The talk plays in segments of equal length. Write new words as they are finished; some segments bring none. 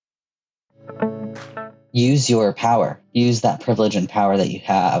use your power, use that privilege and power that you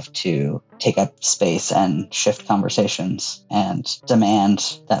have to take up space and shift conversations and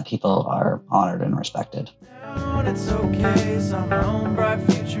demand that people are honored and respected. It's okay, saw my own bright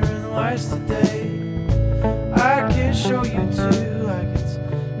future in the lights today. I can show you too, like it's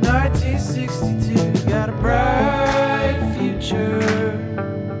 1962. Got a bright future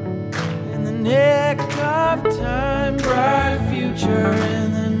in the nick of time. Bright future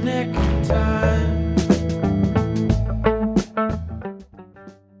in the nick of time.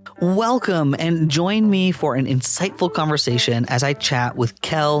 Welcome and join me for an insightful conversation as I chat with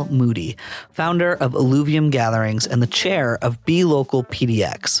Kel Moody, founder of Alluvium Gatherings and the chair of Be Local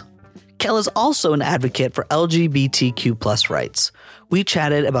PDX. Kel is also an advocate for LGBTQ+ rights. We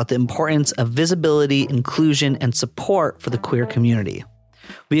chatted about the importance of visibility, inclusion, and support for the queer community.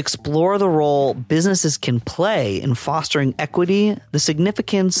 We explore the role businesses can play in fostering equity, the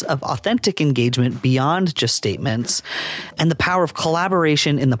significance of authentic engagement beyond just statements, and the power of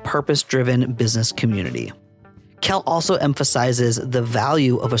collaboration in the purpose-driven business community. Kel also emphasizes the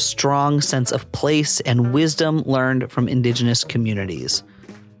value of a strong sense of place and wisdom learned from Indigenous communities.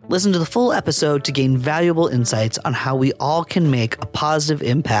 Listen to the full episode to gain valuable insights on how we all can make a positive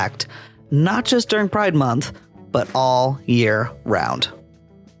impact, not just during Pride Month, but all year round.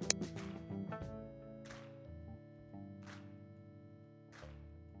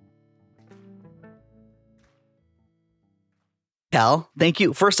 Kel, thank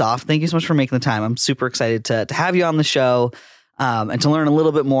you. First off, thank you so much for making the time. I'm super excited to have you on the show and to learn a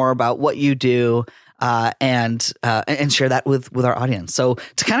little bit more about what you do and share that with our audience. So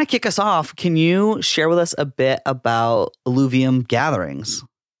to kind of kick us off, can you share with us a bit about Alluvium Gatherings?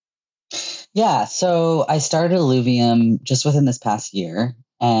 Yeah, so I started Alluvium just within this past year,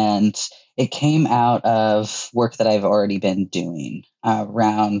 and it came out of work that I've already been doing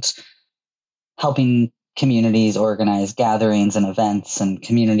around helping communities organize gatherings and events and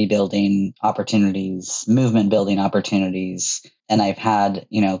community building opportunities, movement building opportunities. And I've had,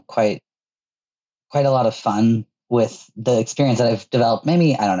 quite a lot of fun with the experience that I've developed.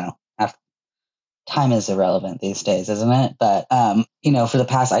 Maybe, I don't know, time is irrelevant these days, isn't it? But, for the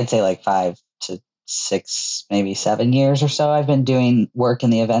past, I'd say like 5 to 6, maybe 7 years or so, I've been doing work in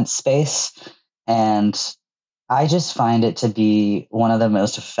the event space. And I just find it to be one of the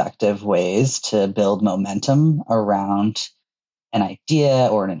most effective ways to build momentum around an idea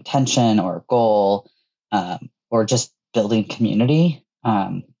or an intention or a goal, or just building community.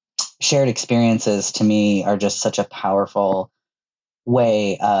 Shared experiences to me are just such a powerful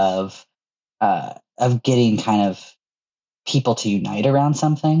way of getting kind of people to unite around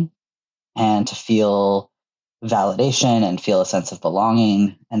something and to feel validation and feel a sense of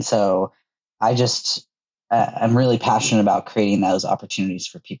belonging. And so I'm really passionate about creating those opportunities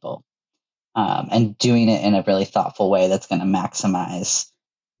for people and doing it in a really thoughtful way that's going to maximize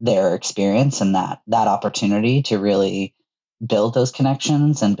their experience and that opportunity to really build those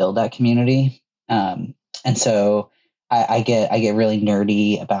connections and build that community. And so I get really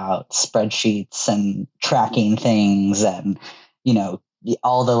nerdy about spreadsheets and tracking things and,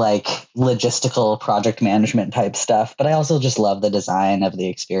 all the like logistical project management type stuff, but I also just love the design of the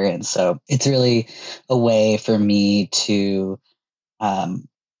experience. So it's really a way for me to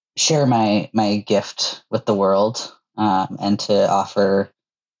share my gift with the world and to offer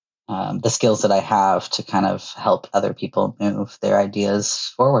the skills that I have to kind of help other people move their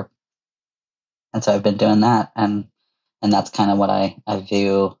ideas forward. And so I've been doing that, and that's kind of what I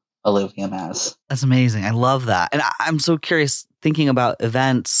view Alluvium as. That's amazing. I love that. And I'm so curious, thinking about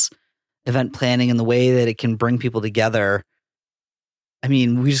event planning and the way that it can bring people together. I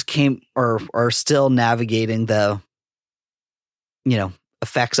mean, we just are still navigating the,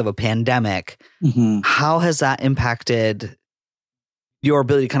 effects of a pandemic. Mm-hmm. How has that impacted your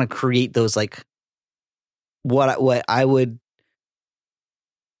ability to kind of create those, like, what I would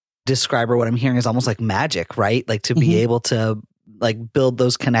describe, or what I'm hearing is almost like magic, right? Like to be able to like build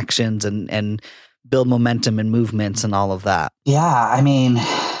those connections and build momentum and movements and all of that. Yeah, I mean,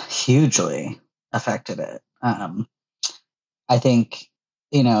 hugely affected it. I think,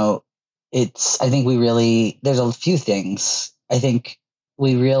 there's a few things. I think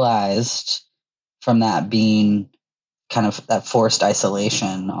we realized from that being kind of that forced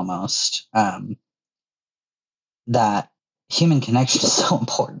isolation almost, that human connection is so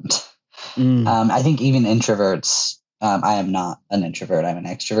important. I think even introverts, I am not an introvert. I'm an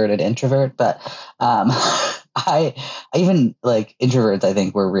extroverted introvert, but I even like introverts, I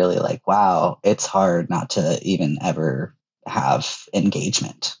think we're really like, wow, it's hard not to even ever have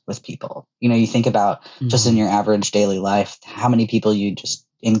engagement with people. You think about just in your average daily life, how many people you just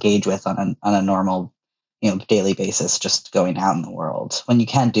engage with on a normal daily basis, just going out in the world. When you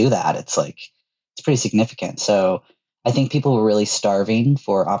can't do that, it's pretty significant. So I think people were really starving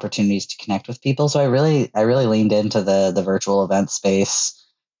for opportunities to connect with people. So I really leaned into the virtual event space.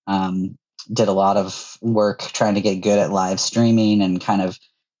 Did a lot of work trying to get good at live streaming and kind of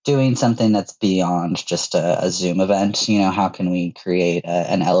doing something that's beyond just a Zoom event. How can we create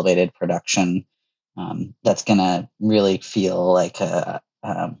an elevated production that's going to really feel like a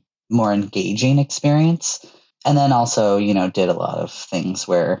more engaging experience? And then also, did a lot of things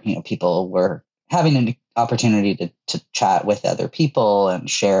where, people were having an opportunity to chat with other people and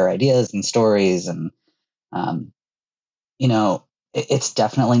share ideas and stories. And, it's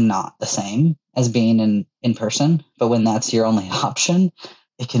definitely not the same as being in person, but when that's your only option,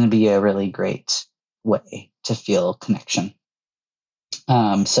 it can be a really great way to feel connection.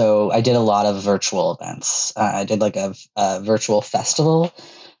 So I did a lot of virtual events. I did like a virtual festival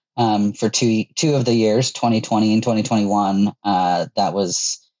for two of the years, 2020 and 2021. That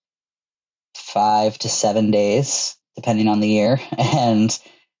was 5 to 7 days, depending on the year, and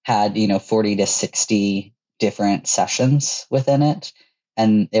had 40 to 60 different sessions within it.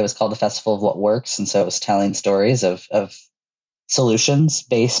 And it was called the Festival of What Works, and so it was telling stories of solutions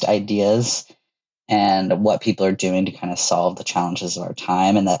based ideas and what people are doing to kind of solve the challenges of our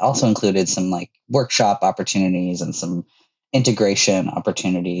time. And that also included some like workshop opportunities and some integration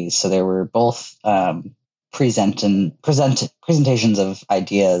opportunities. So there were both presentations of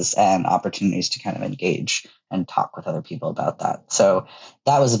ideas and opportunities to kind of engage and talk with other people about that. So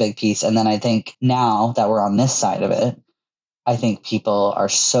that was a big piece. And then I think now that we're on this side of it, I think people are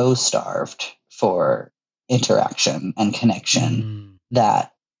so starved for interaction and connection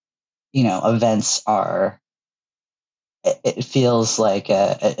that events are, it feels like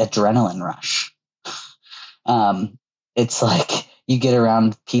a adrenaline rush. It's like you get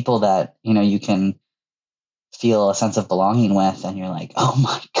around people that, you can feel a sense of belonging with, and you're like, oh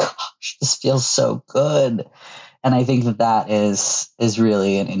my gosh, this feels so good. And I think that is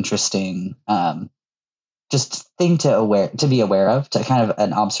really an interesting, just thing to be aware of, to kind of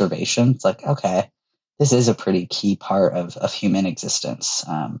an observation. It's like, okay, this is a pretty key part of human existence.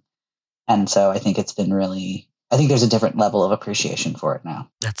 And so I think it's been I think there's a different level of appreciation for it now.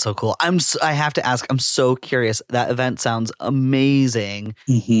 That's so cool. I have to ask, I'm so curious. That event sounds amazing.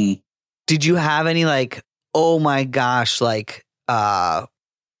 Mm-hmm. Did you have any oh my gosh, did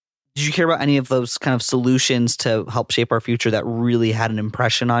you hear about any of those kind of solutions to help shape our future that really had an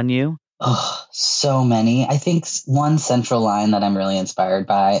impression on you? Oh, so many. I think one central line that I'm really inspired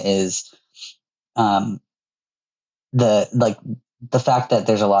by is the fact that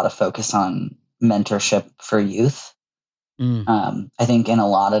there's a lot of focus on mentorship for youth. I think in a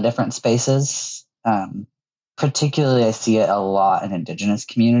lot of different spaces, particularly I see it a lot in Indigenous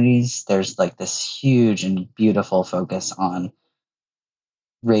communities. There's this huge and beautiful focus on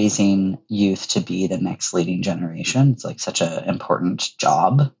raising youth to be the next leading generation. It's such an important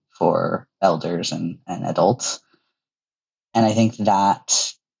job for elders and adults. And I think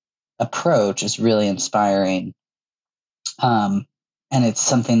that approach is really inspiring. And it's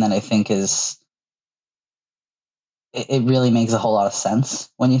something that I think it really makes a whole lot of sense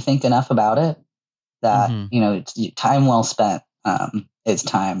when you think enough about it, that, it's time well spent. It's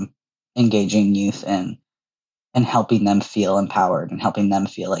time engaging youth and helping them feel empowered and helping them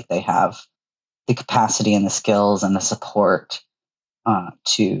feel like they have the capacity and the skills and the support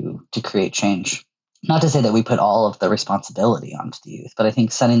to create change. Not to say that we put all of the responsibility onto the youth, but I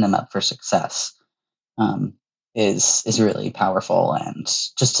think setting them up for success is really powerful. And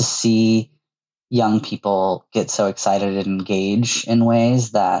just to see young people get so excited and engage in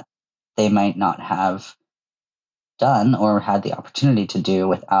ways that they might not have done or had the opportunity to do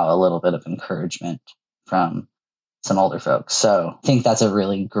without a little bit of encouragement from some older folks. So I think that's a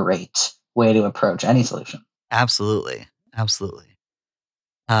really great way to approach any solution. Absolutely.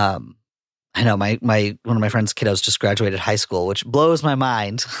 I know one of my friend's kiddos just graduated high school, which blows my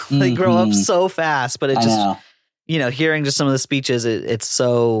mind. They grow up so fast, but it just, hearing just some of the speeches, it's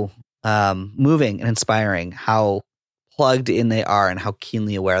so moving and inspiring how plugged in they are and how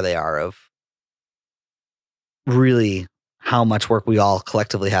keenly aware they are of really how much work we all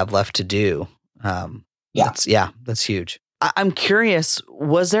collectively have left to do. That's huge. I'm curious,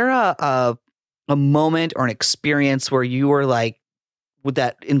 was there a moment or an experience where you were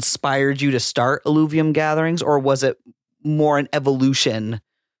that inspired you to start Alluvium gatherings, or was it more an evolution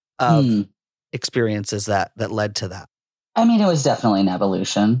of experiences that led to that? I mean, it was definitely an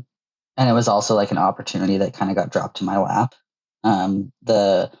evolution, and it was also an opportunity that kind of got dropped in my lap.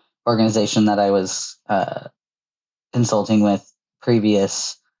 The organization that I was consulting with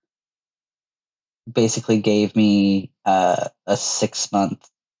previous basically gave me a 6-month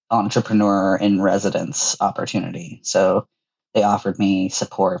entrepreneur in residence opportunity. So they offered me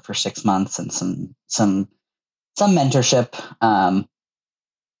support for 6 months and some mentorship.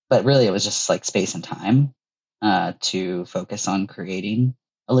 But really, it was just like space and time to focus on creating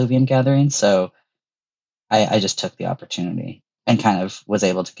Alluvium gatherings. So I just took the opportunity and kind of was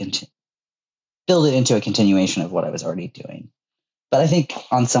able to build it into a continuation of what I was already doing. But I think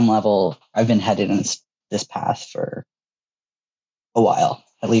on some level, I've been headed in this path for a while,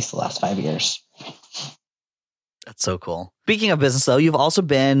 at least the last 5 years. That's so cool. Speaking of business, though, you've also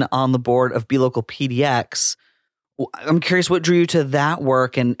been on the board of Be Local PDX. I'm curious what drew you to that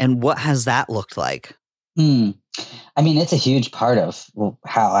work and what has that looked like? I mean, it's a huge part of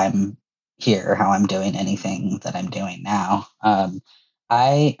how I'm here, how I'm doing anything that I'm doing now.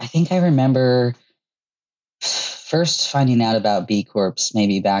 I think I remember first finding out about B Corps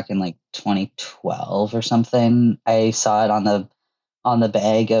maybe back in like 2012 or something. I saw it on the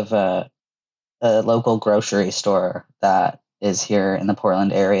bag of a local grocery store that is here in the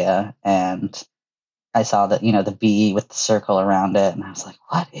Portland area, and I saw that, the bee with the circle around it, and I was like,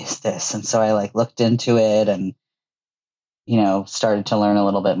 what is this? And so I like looked into it and, started to learn a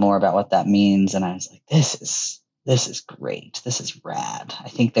little bit more about what that means. And I was like, this is great. This is rad. I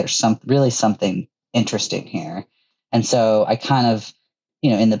think there's something interesting here. And so I kind of,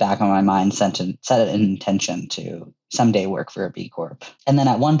 in the back of my mind set an intention to someday work for a B Corp. And then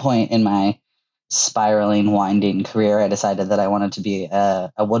at one point in my spiraling, winding career, I decided that I wanted to be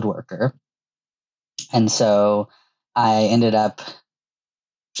a woodworker. And so I ended up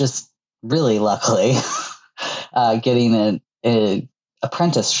just really luckily getting an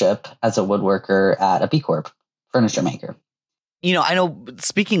apprenticeship as a woodworker at a B Corp furniture maker. I know,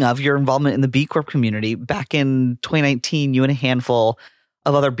 speaking of your involvement in the B Corp community, back in 2019, you and a handful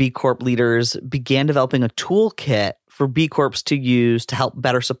of other B Corp leaders began developing a toolkit for B Corps to use to help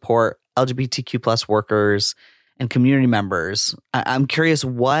better support LGBTQ plus workers and community members. I'm curious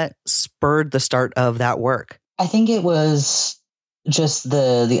what spurred the start of that work. I think it was just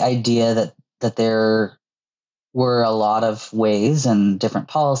the idea that there were a lot of ways and different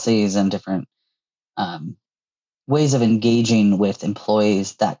policies and different ways of engaging with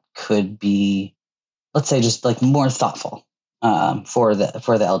employees that could be, let's say, just like more thoughtful for the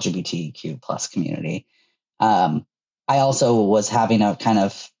LGBTQ plus community. I also was having a kind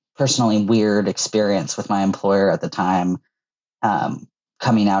of personally weird experience with my employer at the time,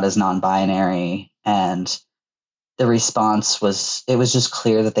 coming out as non-binary, and the response was, it was just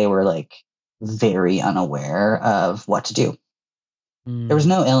clear that they were like very unaware of what to do. There was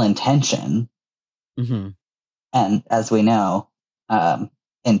no ill intention. Mm-hmm. And as we know,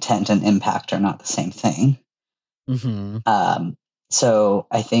 intent and impact are not the same thing. Mm-hmm. So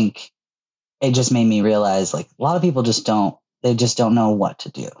I think it just made me realize, like, a lot of people just don't know what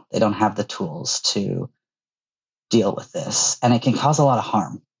to do. They don't have the tools to deal with this. And it can cause a lot of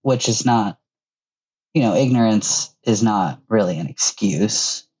harm, which is not, ignorance is not really an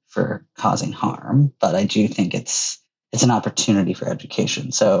excuse for causing harm, but I do think it's an opportunity for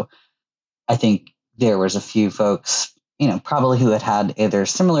education. So I think there was a few folks, probably who had either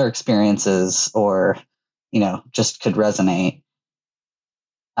similar experiences or, just could resonate.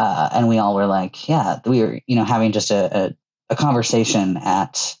 And we all were like, yeah, we were, having just a conversation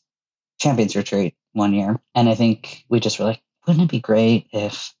at Champions Retreat one year. And I think we just were like, wouldn't it be great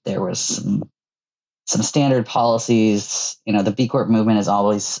if there was some standard policies? The B Corp movement is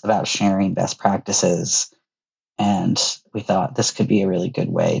always about sharing best practices. And we thought this could be a really good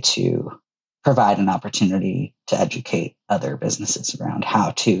way to provide an opportunity to educate other businesses around how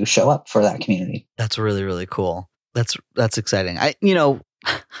to show up for that community. That's really, really cool. That's exciting. I'm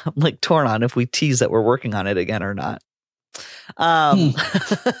like torn on if we tease that we're working on it again or not. Yeah.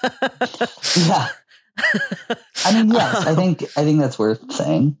 I mean, yes, I think that's worth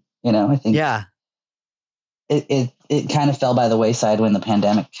saying. I think it kind of fell by the wayside when the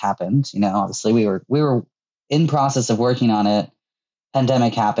pandemic happened. Obviously we were in process of working on it.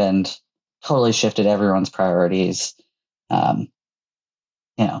 Pandemic happened, totally shifted everyone's priorities.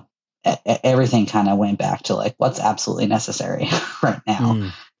 Everything kind of went back to like what's absolutely necessary right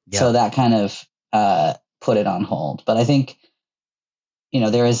now. So that kind of put it on hold. But I think,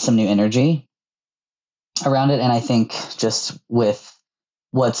 there is some new energy around it. And I think just with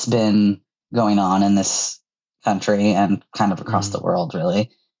what's been going on in this country and kind of across the world,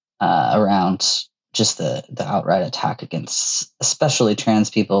 really, around just the outright attack against especially trans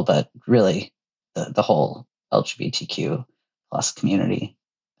people, but really the whole LGBTQ plus community.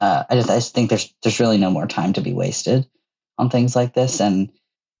 I just think there's really no more time to be wasted on things like this. And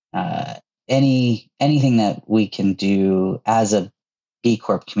anything that we can do as a B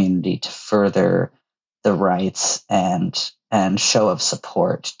Corp community to further the rights and show of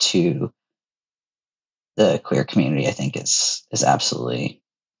support to the queer community, I think is absolutely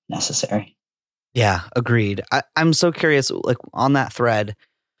necessary. Yeah, agreed. I'm so curious, like on that thread,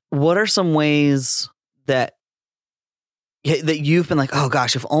 what are some ways that you've been like, oh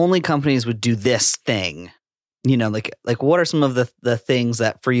gosh, if only companies would do this thing, like what are some of the things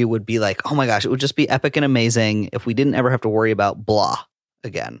that for you would be like, oh my gosh, it would just be epic and amazing if we didn't ever have to worry about blah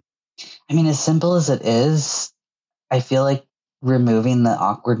again? I mean, as simple as it is, I feel like removing the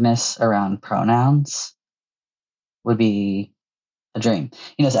awkwardness around pronouns would be a dream.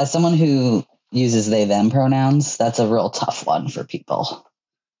 As someone who uses they them pronouns, that's a real tough one for people.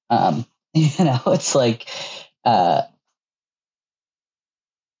 It's like I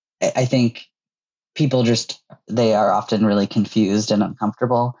think people they are often really confused and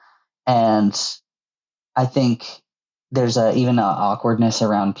uncomfortable, and I think there's even an awkwardness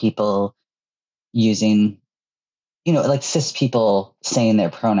around people using, like cis people saying their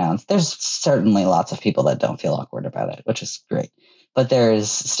pronouns. There's certainly lots of people that don't feel awkward about it, which is great. But there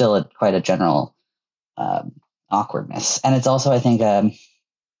is still quite a general awkwardness. And it's also, I think,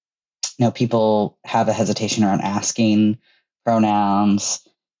 people have a hesitation around asking pronouns.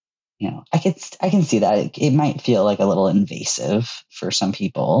 I can see that it might feel like a little invasive for some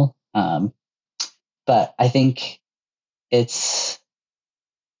people. But I think if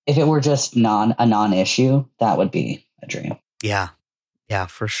it were just a non-issue, that would be a dream. Yeah. Yeah,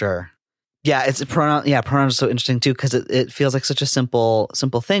 for sure. Yeah, it's a pronoun. Yeah, pronouns are so interesting too, because it feels like such a simple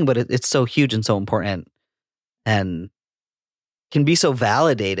thing, but it's so huge and so important and can be so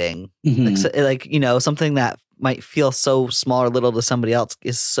validating. Mm-hmm. Something that might feel so small or little to somebody else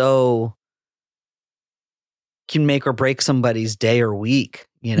can make or break somebody's day or week,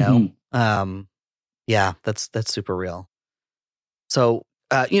 Mm-hmm. Yeah, that's super real. So,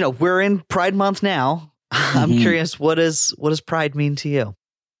 we're in Pride Month now. I'm Mm-hmm. curious, what does Pride mean to you?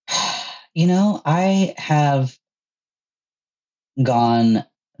 I have gone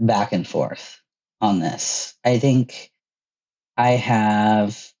back and forth on this. I think I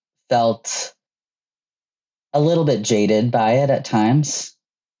have felt a little bit jaded by it at times,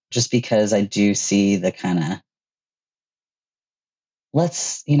 just because I do see the kind of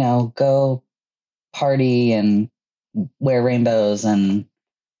let's, go party and wear rainbows and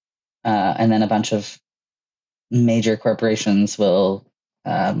then a bunch of major corporations will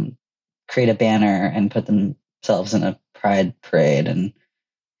create a banner and put themselves in a pride parade and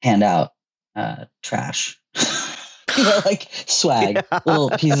hand out trash. Like swag, Yeah. little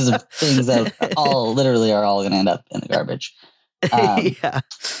pieces of things that literally are all going to end up in the garbage. Yeah.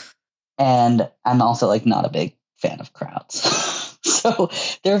 And I'm also like not a big fan of crowds. So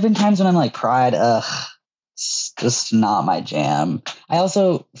there have been times when I'm like, Pride, it's just not my jam. I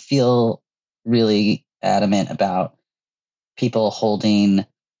also feel really adamant about people holding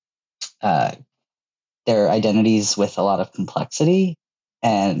their identities with a lot of complexity.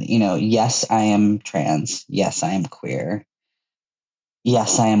 And, yes, I am trans. Yes, I am queer.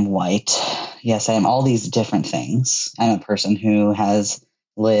 Yes, I am white. Yes, I am all these different things. I'm a person who has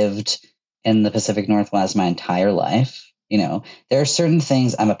lived in the Pacific Northwest my entire life. There are certain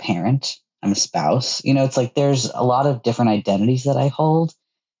things. I'm a parent. I'm a spouse. It's like there's a lot of different identities that I hold.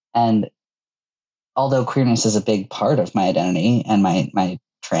 And although queerness is a big part of my identity and my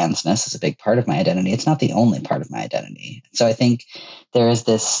transness is a big part of my identity, it's not the only part of my identity. So I think there is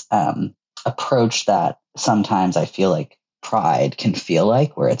this approach that sometimes I feel like Pride can feel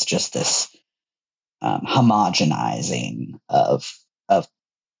like, where it's just this homogenizing of the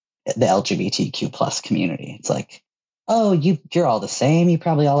LGBTQ plus community. It's like, oh, you're all the same. You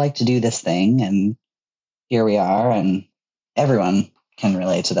probably all like to do this thing, and here we are, and everyone can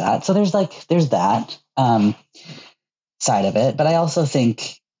relate to that. So there's that side of it, but I also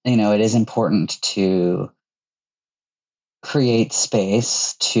think it is important to create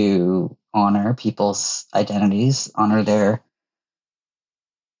space to honor people's identities, honor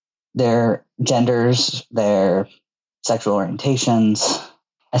their genders, their sexual orientations,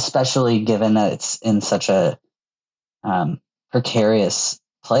 especially given that it's in such a precarious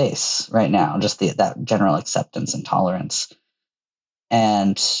place right now, just that general acceptance and tolerance.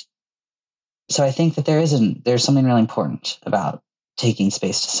 And so I think that there's something really important about taking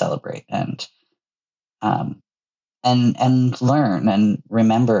space to celebrate and learn and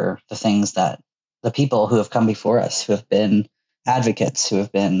remember the things that the people who have come before us, who have been advocates, who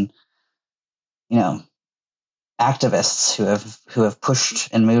have been, activists, who have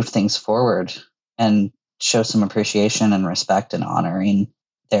pushed and moved things forward, and show some appreciation and respect and honoring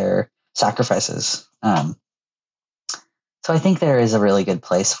their sacrifices. So I think there is a really good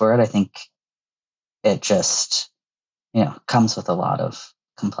place for it. I think it just, comes with a lot of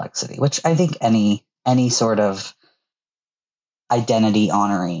complexity, which I think any sort of identity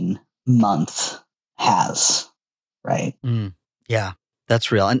honoring month has, right? Yeah,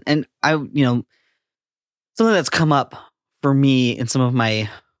 that's real. And I, something that's come up for me in some of my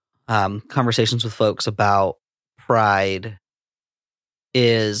conversations with folks about pride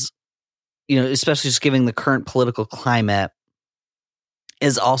is, especially just given the current political climate,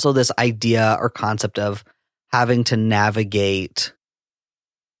 is also this idea or concept of having to navigate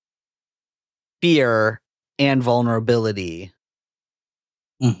fear and vulnerability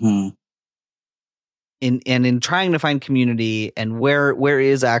Mm-hmm. in trying to find community and where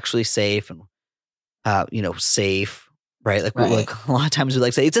is actually safe and safe, right? Like Right. like a lot of times we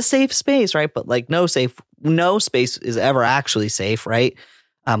like say it's a safe space, right? But like no space is ever actually safe, right?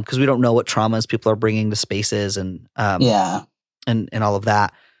 Because we don't know what traumas people are bringing to spaces and and all of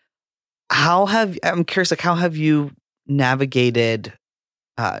that. I'm curious, like how have you navigated,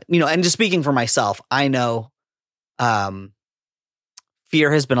 and just speaking for myself, I know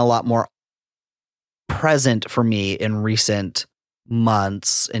fear has been a lot more present for me in recent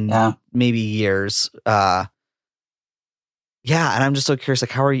months and maybe years. Yeah, and I'm just so curious,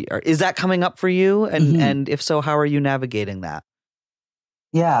 like, how are you? Is that coming up for you? And if so, how are you navigating that?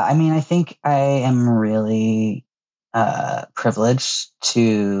 Yeah, I mean, I think I am really privileged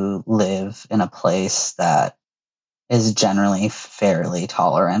to live in a place that is generally fairly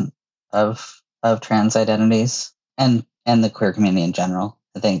tolerant of trans identities and the queer community in general.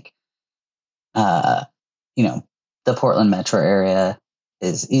 I think, uh, the Portland metro area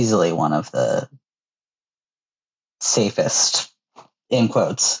is easily one of the safest, in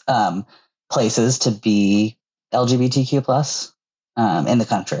quotes, places to be LGBTQ plus in the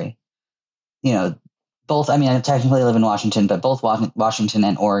country. Both, I mean, I technically live in Washington, but both Washington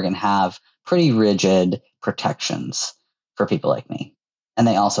and Oregon have pretty rigid protections for people like me. And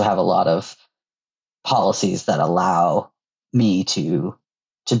they also have a lot of policies that allow me to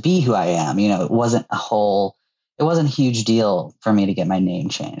be who I am. It wasn't a huge deal for me to get my name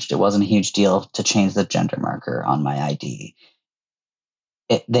changed. It wasn't a huge deal to change the gender marker on my ID.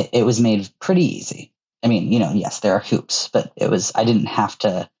 It was made pretty easy. I mean, yes, there are hoops, but I didn't have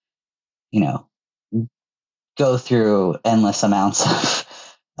to, go through endless amounts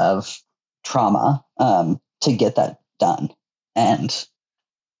of trauma to get that done. And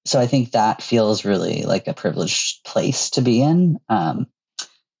so I think that feels really like a privileged place to be in.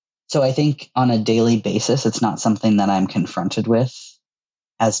 So I think on a daily basis, it's not something that I'm confronted with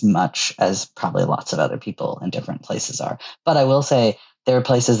as much as probably lots of other people in different places are. But I will say there are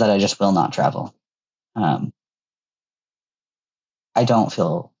places that I just will not travel. I don't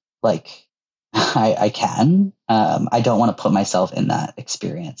feel like I can. I don't want to put myself in that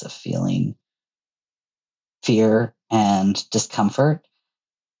experience of feeling fear and discomfort.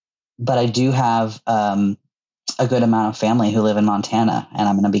 But I do have a good amount of family who live in Montana, and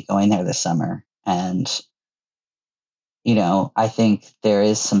I'm going to be going there this summer. And, I think there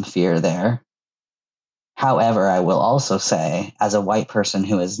is some fear there. However, I will also say, as a white person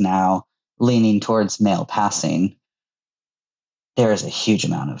who is now leaning towards male passing, there is a huge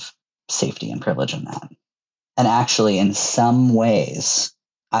amount of safety and privilege in that. And actually, in some ways,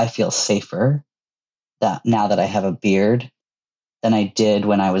 I feel safer that now that I have a beard than I did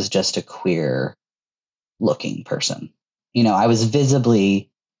when I was just a queer looking person. I was visibly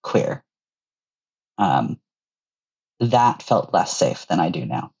queer. That felt less safe than I do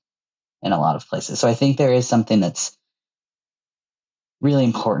now in a lot of places. So I think there is something that's really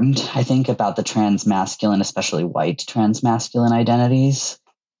important, I think, about the trans masculine, especially white trans masculine identities,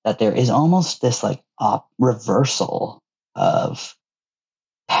 that there is almost this like reversal of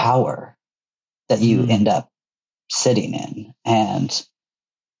power that you end up sitting in. And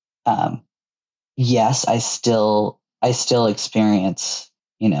yes, I still experience,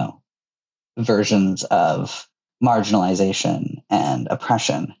 versions of marginalization and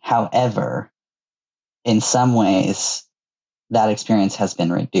oppression. However, in some ways, that experience has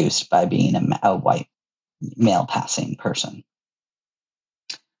been reduced by being a white male passing person.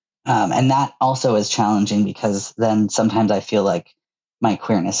 And that also is challenging because then sometimes I feel like my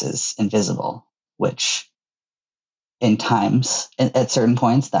queerness is invisible, which in times, at certain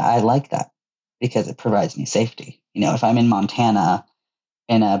points, that I like that because it provides me safety. If I'm in Montana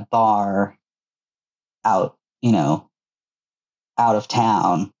in a bar out, out of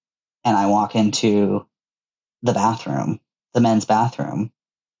town, and I walk into the bathroom, the men's bathroom,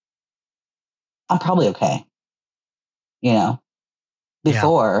 I'm probably okay.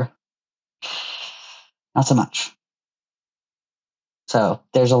 Before, not so much. So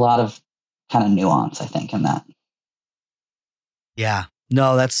there's a lot of kind of nuance, I think, in that. Yeah.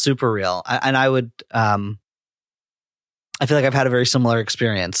 No, that's super real. I would, I feel like I've had a very similar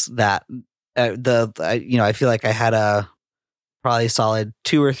experience that I feel like I had a probably solid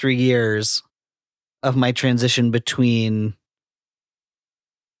 2 or 3 years of my transition between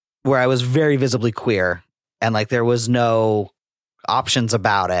where I was very visibly queer and like there was no options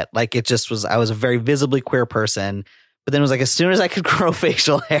about it. Like it just was, I was a very visibly queer person, but then it was like as soon as I could grow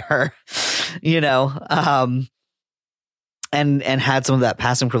facial hair, you know, and had some of that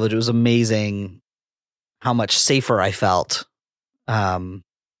passing privilege, it was amazing how much safer I felt.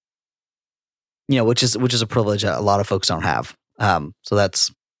 Which is a privilege that a lot of folks don't have. So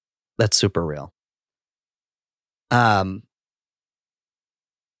that's super real. I'm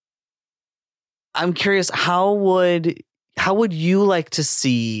curious, how would you like to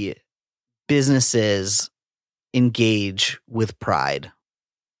see businesses engage with pride?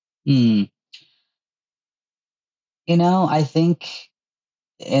 I think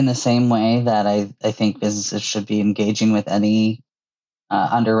in the same way that I think businesses should be engaging with any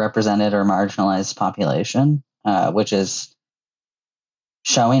underrepresented or marginalized population, which is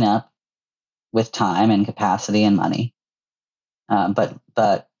showing up with time and capacity and money,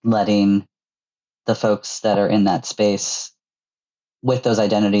 but letting the folks that are in that space with those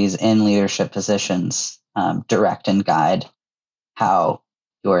identities in leadership positions direct and guide how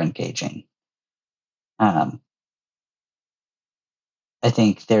you're engaging. I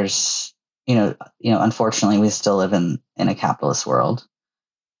think there's, unfortunately, we still live in a capitalist world,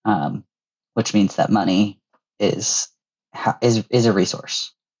 which means that money is a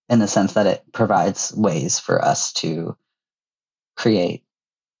resource in the sense that it provides ways for us to create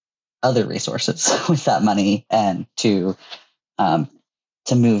other resources with that money and to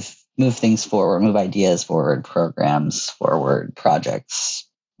move things forward, move ideas forward, programs forward, projects,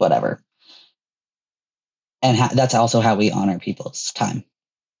 whatever. And that's also how we honor people's time.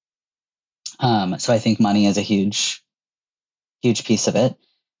 So I think money is a huge piece of it.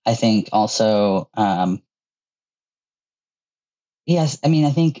 I think also, yes, I mean,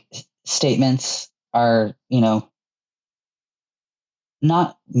 I think statements are,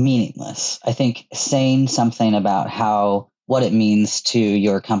 not meaningless. I think saying something about what it means to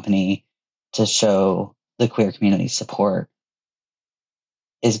your company to show the queer community support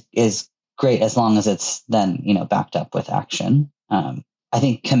is great as long as it's then, backed up with action. I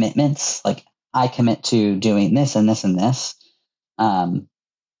think commitments, like I commit to doing this and this and this, and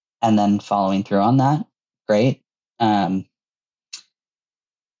then following through on that, great. I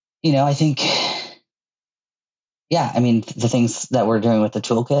think, yeah, I mean, the things that we're doing with the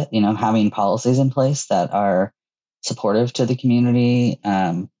toolkit, having policies in place that are supportive to the community,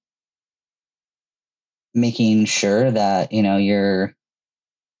 making sure that,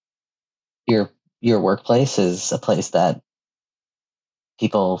 your workplace is a place that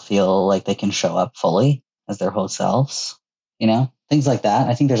people feel like they can show up fully as their whole selves, things like that.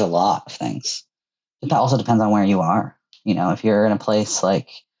 I think there's a lot of things. But that also depends on where you are. If you're in a place like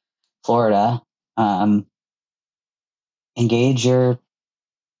Florida, engage your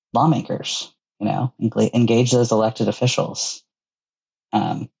lawmakers, engage those elected officials.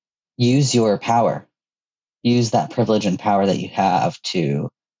 Use your power, use that privilege and power that you have to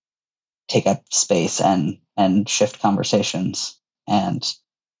take up space and shift conversations and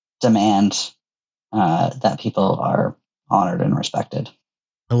demand that people are honored and respected.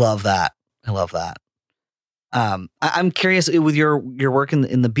 I love that. I'm curious, with your work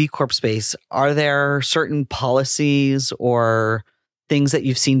in the B Corp space, are there certain policies or things that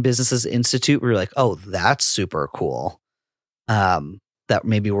you've seen businesses institute where you're like, oh, that's super cool, that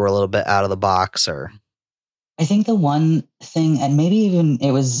maybe we're a little bit out of the box? Or I think the one thing, and maybe even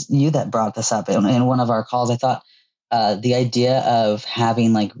it was you that brought this up in one of our calls, I thought the idea of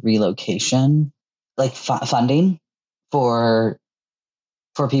having like relocation, like funding for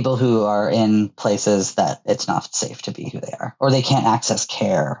people who are in places that it's not safe to be who they are, or they can't access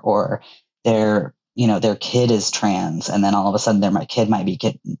care, or their kid is trans, and then all of a sudden their kid might be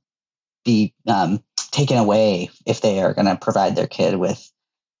taken away if they are going to provide their kid with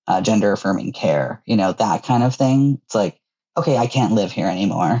gender affirming care, that kind of thing. It's like, okay, I can't live here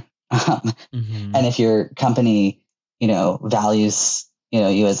anymore. And if your company, values,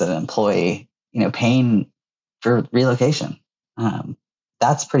 you as an employee, paying for relocation,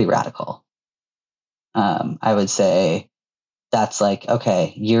 that's pretty radical. I would say that's like,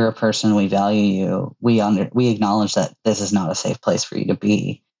 okay, you're a person, we value you. We acknowledge that this is not a safe place for you to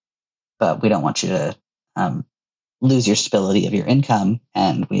be, but we don't want you to lose your stability of your income,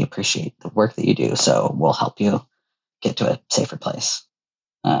 and we appreciate the work that you do, so we'll help you get to a safer place.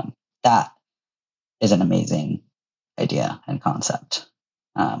 That is an amazing idea and concept.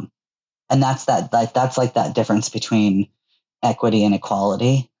 And that's that difference between equity and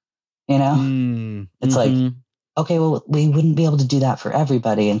equality. It's like, okay, well, we wouldn't be able to do that for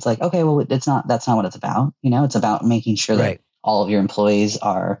everybody. And it's like, okay, well, that's not what it's about. It's about making sure that all of your employees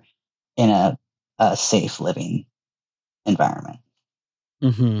are in a safe living environment.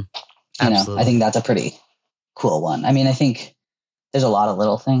 Absolutely. I think that's a pretty cool one. I mean, I think there's a lot of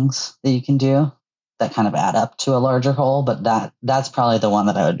little things that you can do that kind of add up to a larger whole, but that's probably the one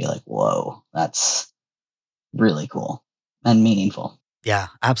that I would be like, whoa, that's really cool and meaningful. Yeah,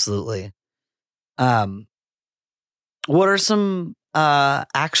 absolutely. What are some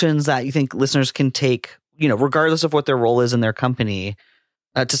actions that you think listeners can take, regardless of what their role is in their company,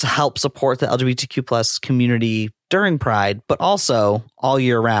 to help support the LGBTQ plus community during Pride, but also all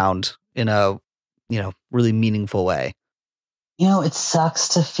year round in a, really meaningful way? It sucks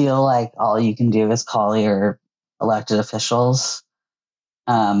to feel like all you can do is call your elected officials.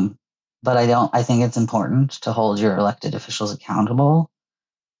 But I think it's important to hold your elected officials accountable.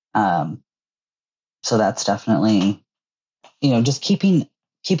 So that's definitely, just keeping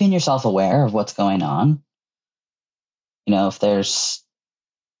yourself aware of what's going on. If there's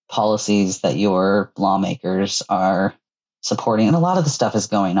policies that your lawmakers are supporting, and a lot of the stuff is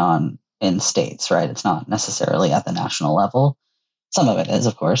going on in states, right? It's not necessarily at the national level. Some of it is,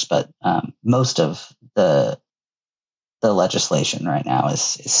 of course, but most of the legislation right now is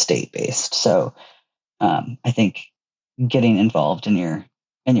state based. So I think getting involved in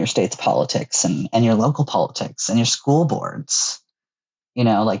your state's politics and your local politics and your school boards,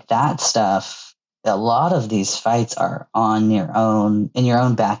 like that stuff. A lot of these fights are in your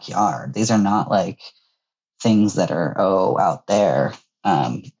own backyard. These are not like things that are out there.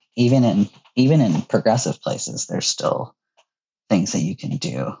 Even in progressive places, there's still things that you can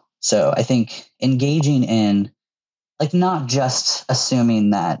do. So I think engaging in, like, not just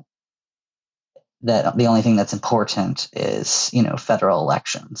assuming that the only thing that's important is, federal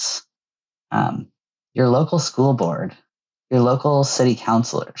elections. Your local school board, your local city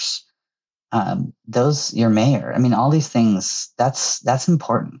councilors, your mayor. I mean, all these things, that's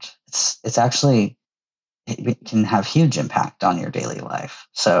important. It's actually, it can have huge impact on your daily life.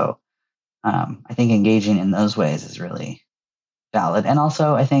 So I think engaging in those ways is really valid. And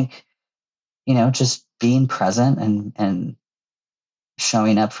also I think, just being present and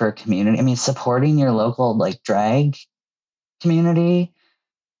showing up for a community. I mean, supporting your local like drag community,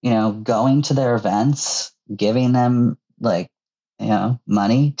 going to their events, giving them like,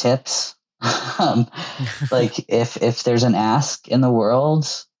 money, tips. Like if there's an ask in the world,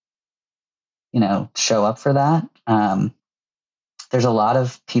 show up for that. There's a lot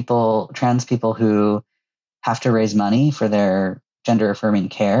of trans people who have to raise money for their gender affirming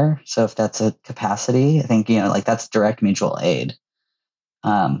care. So if that's a capacity, I think, like that's direct mutual aid.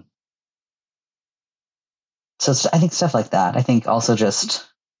 So I think stuff like that. I think also just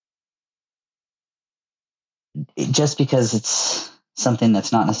because it's something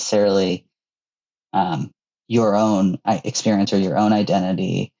that's not necessarily your own experience or your own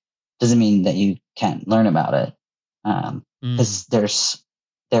identity doesn't mean that you can't learn about it. Because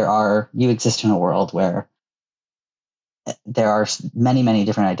you exist in a world where there are many, many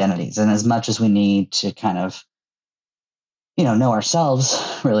different identities. And as much as we need to kind of, know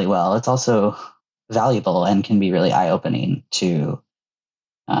ourselves really well, it's also valuable and can be really eye-opening to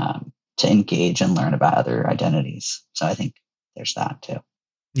engage and learn about other identities. So I think there's that too.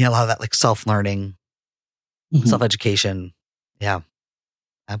 Yeah, a lot of that like self-learning, self-education. Yeah,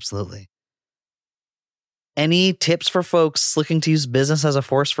 absolutely. Any tips for folks looking to use business as a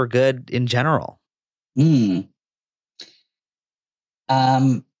force for good in general?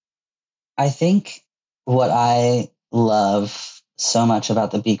 I think what I love so much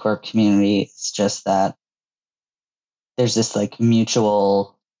about the B Corp community is just that there's this like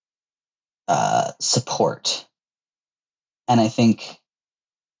mutual support. And I think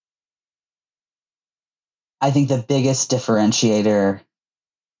the biggest differentiator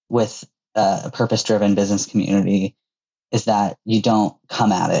with a purpose-driven business community is that you don't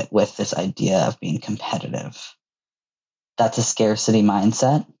come at it with this idea of being competitive. That's a scarcity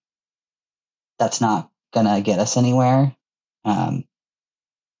mindset. That's not going to get us anywhere.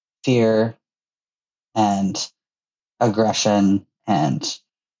 Fear and aggression and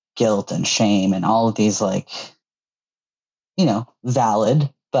guilt and shame and all of these, like, valid,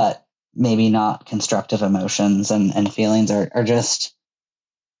 but maybe not constructive emotions and feelings are just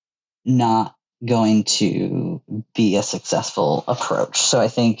not going to be a successful approach. So I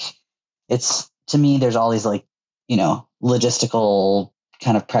think to me, there's all these like, logistical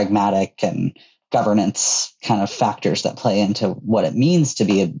kind of pragmatic and governance kind of factors that play into what it means to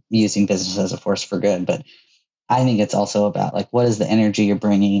be using business as a force for good. But I think it's also about like, what is the energy you're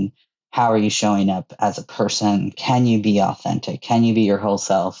bringing? How are you showing up as a person? Can you be authentic? Can you be your whole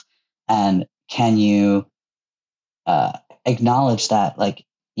self? And can you acknowledge that like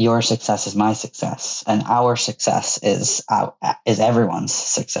your success is my success and our success is everyone's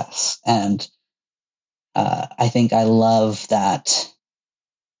success? And I think I love that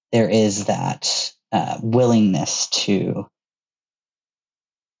there is that willingness to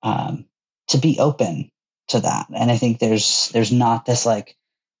be open to that. And I think there's not this like,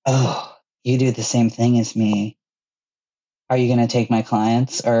 oh, you do the same thing as me. Are you going to take my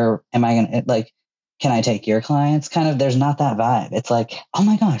clients, or am I going to like, can I take your clients? Kind of, there's not that vibe. It's like, oh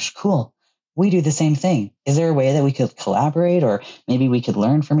my gosh, cool. We do the same thing. Is there a way that we could collaborate, or maybe we could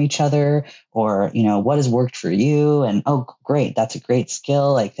learn from each other, or, what has worked for you? And, oh, great. That's a great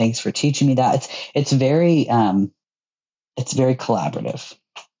skill. Like, thanks for teaching me that. It's very collaborative.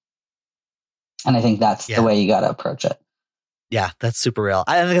 And I think that's the way you got to approach it. Yeah, that's super real.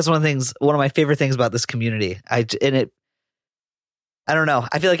 I think that's one of my favorite things about this community. I don't know.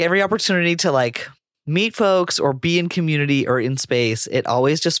 I feel like every opportunity to like meet folks or be in community or in space, it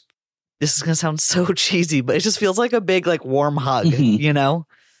always just, this is going to sound so cheesy, but it just feels like a big, like warm hug, Yeah,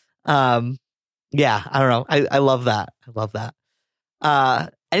 I don't know. I love that. I love that.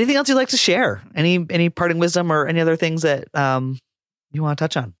 Anything else you'd like to share? Any parting wisdom or any other things that you want to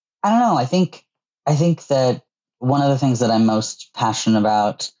touch on? I don't know. I think that one of the things that I'm most passionate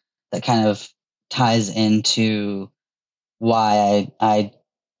about that kind of ties into why I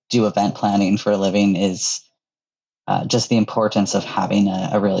do event planning for a living is just the importance of having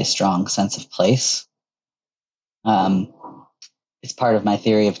a really strong sense of place. It's part of my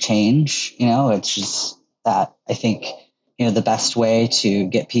theory of change. It's just that I think, the best way to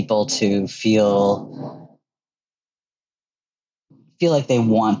get people to feel like they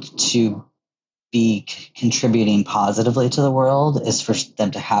want to be contributing positively to the world is for them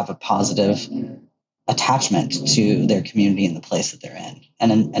to have a positive attachment to their community and the place that they're in,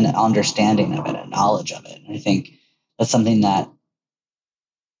 and an understanding of it, a knowledge of it. And I think that's something that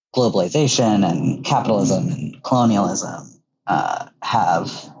globalization and capitalism and colonialism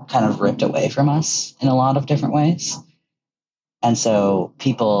have kind of ripped away from us in a lot of different ways. And so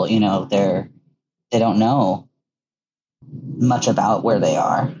people, they don't know much about where they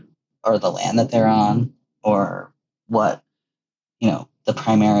are or the land that they're on or what, the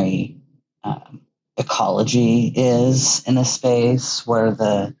primary ecology is in a space, where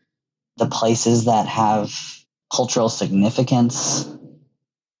the places that have cultural significance.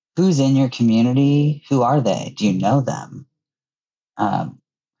 Who's in your community? Who are they? Do you know them?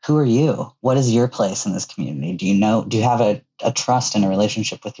 Who are you? What is your place in this community? Do you have a trust and a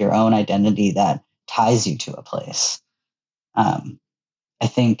relationship with your own identity that ties you to a place? I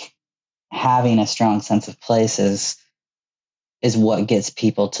think having a strong sense of place is what gets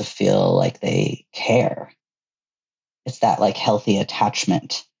people to feel like they care. It's that like healthy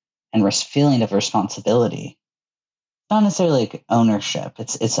attachment and feeling of responsibility. Not necessarily like ownership.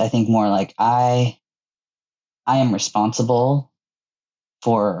 It's I think more like I am responsible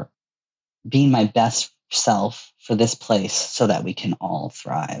for being my best self for this place so that we can all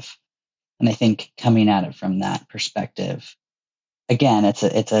thrive. And I think coming at it from that perspective, again,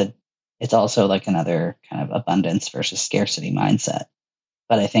 it's also like another kind of abundance versus scarcity mindset.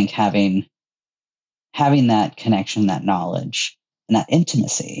 But I think having that connection, that knowledge, and that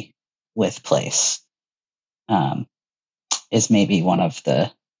intimacy with place is maybe one of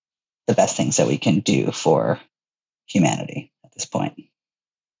the best things that we can do for humanity at this point.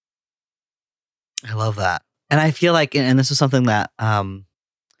 I love that. And I feel like, and this is something that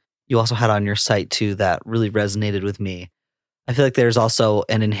you also had on your site too, that really resonated with me. I feel like there's also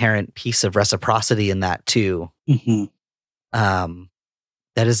an inherent piece of reciprocity in that too. Mm-hmm.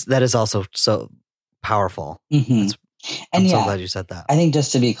 That is also so powerful. Mm-hmm. I'm so glad you said that. I think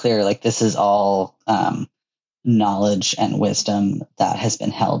just to be clear, like this is all knowledge and wisdom that has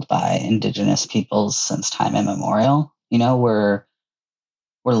been held by indigenous peoples since time immemorial.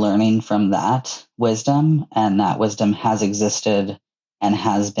 We're learning from that wisdom, and that wisdom has existed and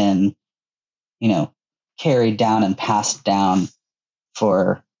has been, carried down and passed down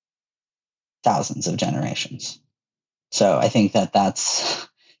for thousands of generations. So I think that's,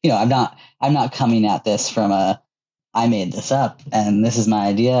 I'm not coming at this from I made this up and this is my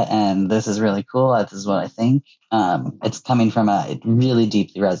idea and this is really cool. This is what I think. It's coming from it really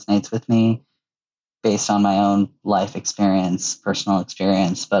deeply resonates with me. based on my own life experience, personal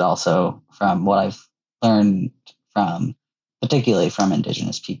experience, but also from what I've learned from, particularly from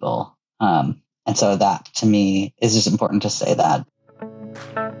Indigenous people. And so that to me is just important to say that.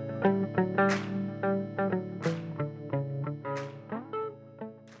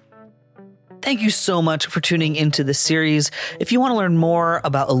 Thank you so much for tuning into this series. If you want to learn more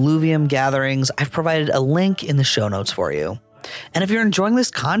about alluvium gatherings, I've provided a link in the show notes for you. And if you're enjoying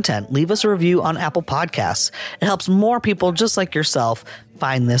this content, leave us a review on Apple Podcasts. It helps more people just like yourself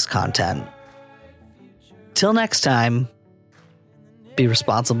find this content. Till next time, be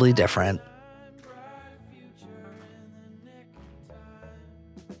responsibly different.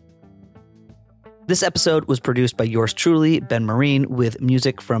 This episode was produced by yours truly, Ben Marine, with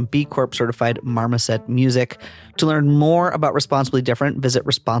music from B Corp certified Marmoset Music. To learn more about Responsibly Different, visit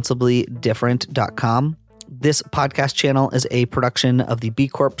responsiblydifferent.com. This podcast channel is a production of the B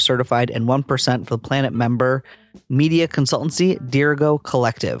Corp certified and 1% for the Planet member media consultancy Dirigo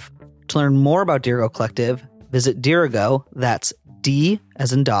Collective. To learn more about Dirigo Collective, visit Dirigo, that's D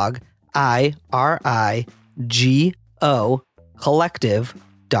as in dog, IRIGO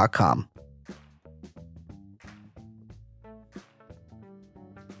collective.com.